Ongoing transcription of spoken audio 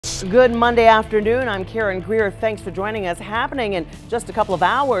Good Monday afternoon. I'm Karen Greer. Thanks for joining us. Happening in just a couple of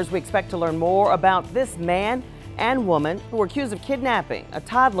hours, we expect to learn more about this man and woman who were accused of kidnapping a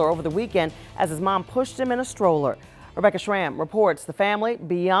toddler over the weekend as his mom pushed him in a stroller. Rebecca Schramm reports the family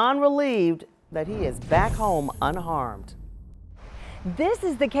beyond relieved that he is back home unharmed. This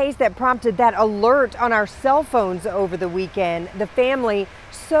is the case that prompted that alert on our cell phones over the weekend. The family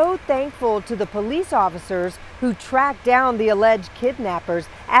so thankful to the police officers who tracked down the alleged kidnappers.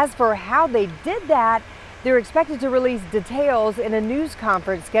 As for how they did that, they're expected to release details in a news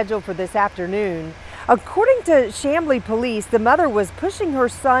conference scheduled for this afternoon. According to Chamblee police, the mother was pushing her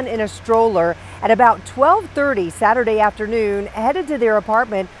son in a stroller at about 12:30 Saturday afternoon, headed to their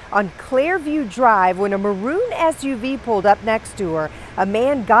apartment on Clairview Drive when a maroon SUV pulled up next to her. A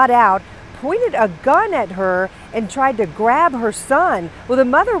man got out, pointed a gun at her, and tried to grab her son. Well, the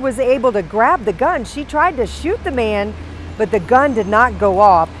mother was able to grab the gun. She tried to shoot the man, but the gun did not go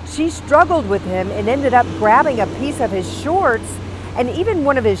off. She struggled with him and ended up grabbing a piece of his shorts and even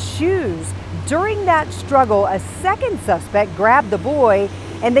one of his shoes. During that struggle, a second suspect grabbed the boy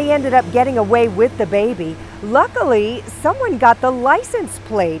and they ended up getting away with the baby. Luckily, someone got the license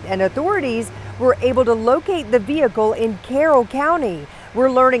plate and authorities were able to locate the vehicle in Carroll County.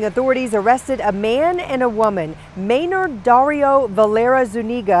 We're learning authorities arrested a man and a woman, Maynard Dario Valera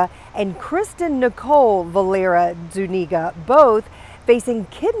Zuniga and Kristen Nicole Valera Zuniga, both facing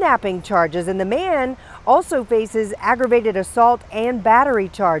kidnapping charges, and the man also faces aggravated assault and battery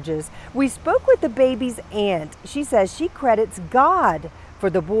charges. We spoke with the baby's aunt. She says she credits God for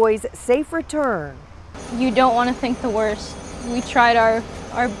the boy's safe return. You don't want to think the worst. We tried our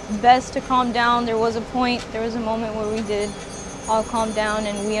best to calm down. There was a moment where we did all calm down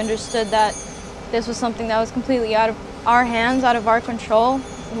and we understood that this was something that was completely out of our hands, out of our control.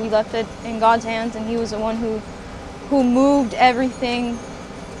 We left it in God's hands, and He was the one who moved everything,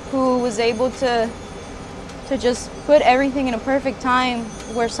 who was able to just put everything in a perfect time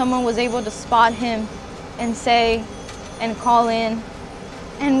where someone was able to spot him and say and call in,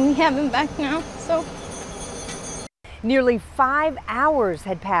 and we have him back now. So nearly 5 hours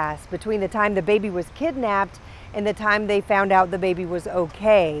had passed between the time the baby was kidnapped and the time they found out the baby was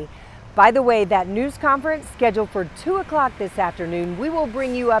okay. By the way, that news conference scheduled for 2 o'clock this afternoon. We will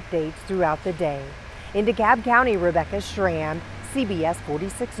bring you updates throughout the day. In DeKalb County, Rebecca Schramm, CBS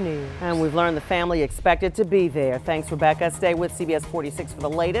 46 News. And we've learned the family expected to be there. Thanks, Rebecca. Stay with CBS 46 for the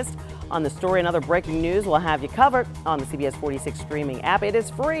latest on the story and other breaking news. We'll have you covered on the CBS 46 streaming app. It is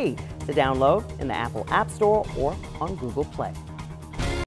free to download in the Apple App Store or on Google Play.